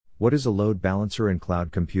What is a load balancer in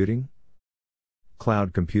cloud computing?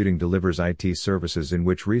 Cloud computing delivers IT services in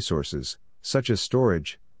which resources, such as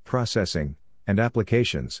storage, processing, and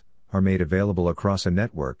applications, are made available across a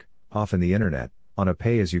network, often the Internet, on a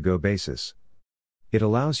pay-as-you-go basis. It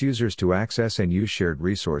allows users to access and use shared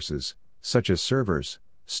resources, such as servers,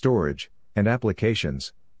 storage, and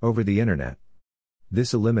applications, over the Internet.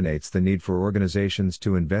 This eliminates the need for organizations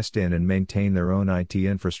to invest in and maintain their own IT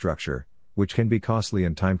infrastructure, which can be costly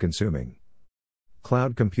and time-consuming.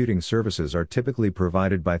 Cloud computing services are typically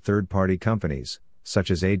provided by third-party companies, such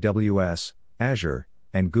as AWS, Azure,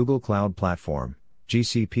 and Google Cloud Platform,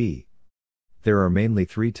 GCP. There are mainly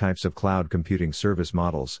three types of cloud computing service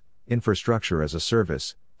models: Infrastructure as a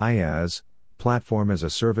Service, IaaS, Platform as a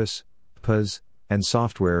Service, PaaS, and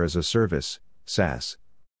Software as a Service, SaaS.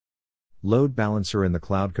 Load balancer in the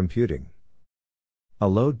cloud computing. A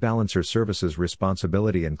load balancer service's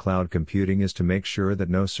responsibility in cloud computing is to make sure that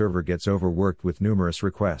no server gets overworked with numerous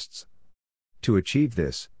requests. To achieve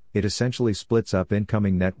this, it essentially splits up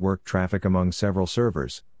incoming network traffic among several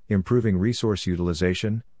servers, improving resource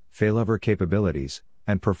utilization, failover capabilities,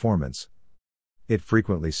 and performance. It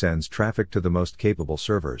frequently sends traffic to the most capable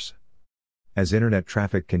servers. As Internet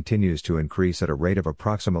traffic continues to increase at a rate of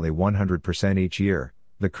approximately 100% each year,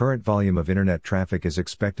 the current volume of Internet traffic is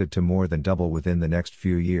expected to more than double within the next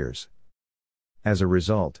few years. As a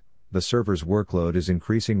result, the server's workload is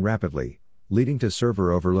increasing rapidly, leading to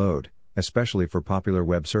server overload, especially for popular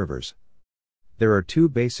web servers. There are two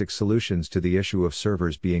basic solutions to the issue of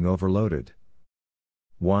servers being overloaded.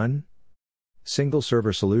 1. Single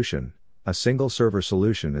server solution. A single server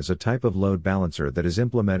solution is a type of load balancer that is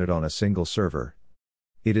implemented on a single server.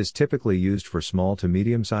 It is typically used for small to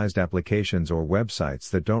medium-sized applications or websites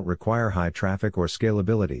that don't require high traffic or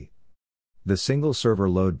scalability. The single server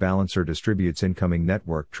load balancer distributes incoming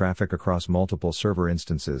network traffic across multiple server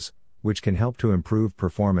instances, which can help to improve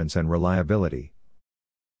performance and reliability.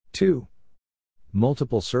 2.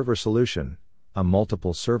 Multiple server solution. A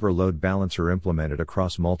multiple server load balancer implemented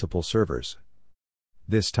across multiple servers.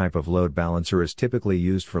 This type of load balancer is typically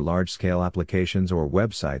used for large-scale applications or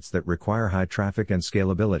websites that require high traffic and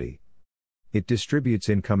scalability. It distributes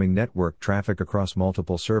incoming network traffic across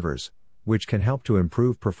multiple servers, which can help to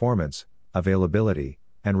improve performance, availability,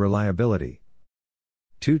 and reliability.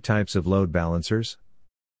 Two types of load balancers.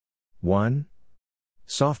 1.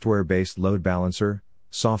 Software-based load balancer.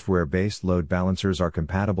 Software-based load balancers are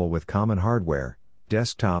compatible with common hardware,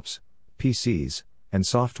 desktops, PCs, and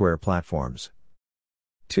software platforms.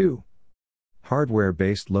 2.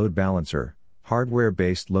 Hardware-based load balancer.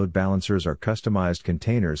 Hardware-based load balancers are customized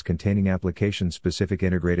containers containing application-specific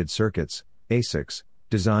integrated circuits, ASICs,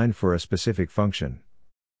 designed for a specific function.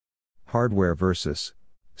 Hardware versus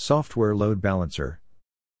software load balancer.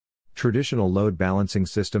 Traditional load balancing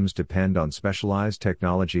systems depend on specialized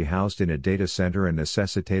technology housed in a data center and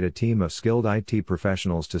necessitate a team of skilled IT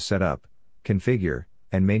professionals to set up, configure,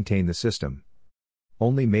 and maintain the system.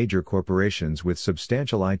 Only major corporations with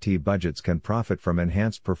substantial IT budgets can profit from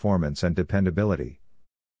enhanced performance and dependability.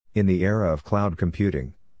 In the era of cloud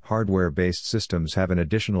computing, hardware-based systems have an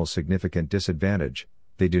additional significant disadvantage: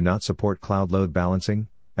 they do not support cloud load balancing,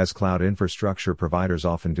 as cloud infrastructure providers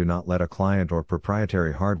often do not let a client or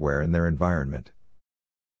proprietary hardware in their environment.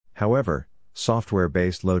 However,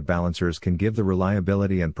 software-based load balancers can give the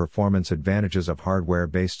reliability and performance advantages of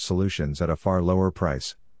hardware-based solutions at a far lower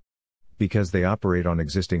price. Because they operate on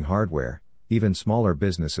existing hardware, even smaller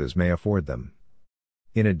businesses may afford them.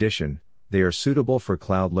 In addition, they are suitable for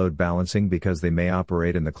cloud load balancing because they may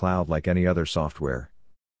operate in the cloud like any other software.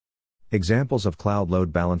 Examples of cloud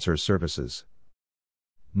load balancer services.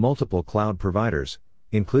 Multiple cloud providers,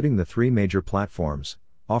 including the three major platforms,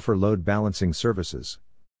 offer load balancing services.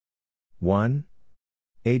 1.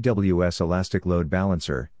 AWS Elastic Load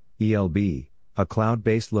Balancer, ELB, a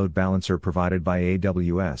cloud-based load balancer provided by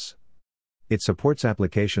AWS. It supports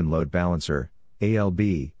Application Load Balancer,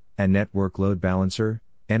 ALB, and Network Load Balancer,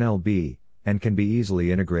 NLB, and can be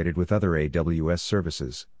easily integrated with other AWS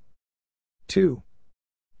services. 2.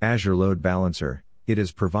 Azure Load Balancer. It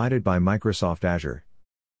is provided by Microsoft Azure.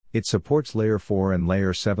 It supports Layer 4 and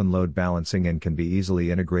Layer 7 load balancing and can be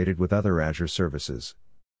easily integrated with other Azure services.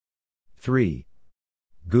 3.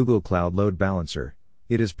 Google Cloud Load Balancer.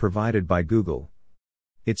 It is provided by Google.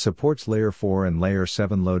 It supports Layer 4 and Layer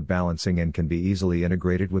 7 load balancing and can be easily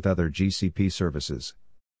integrated with other GCP services.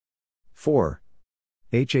 4.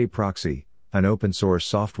 HAProxy, an open-source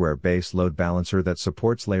software-based load balancer that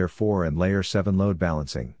supports Layer 4 and Layer 7 load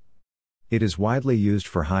balancing. It is widely used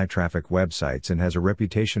for high-traffic websites and has a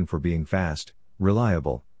reputation for being fast,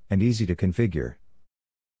 reliable, and easy to configure.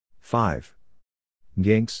 5.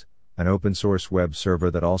 Ginx, an open source web server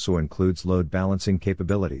that also includes load balancing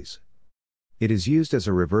capabilities. It is used as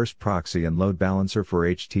a reverse proxy and load balancer for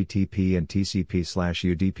HTTP and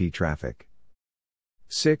TCP/UDP traffic.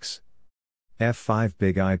 6. F5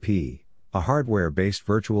 Big IP, a hardware-based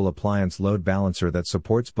virtual appliance load balancer that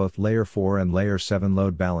supports both Layer 4 and Layer 7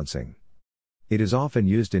 load balancing. It is often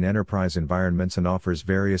used in enterprise environments and offers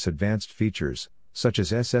various advanced features, such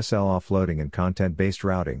as SSL offloading and content-based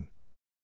routing.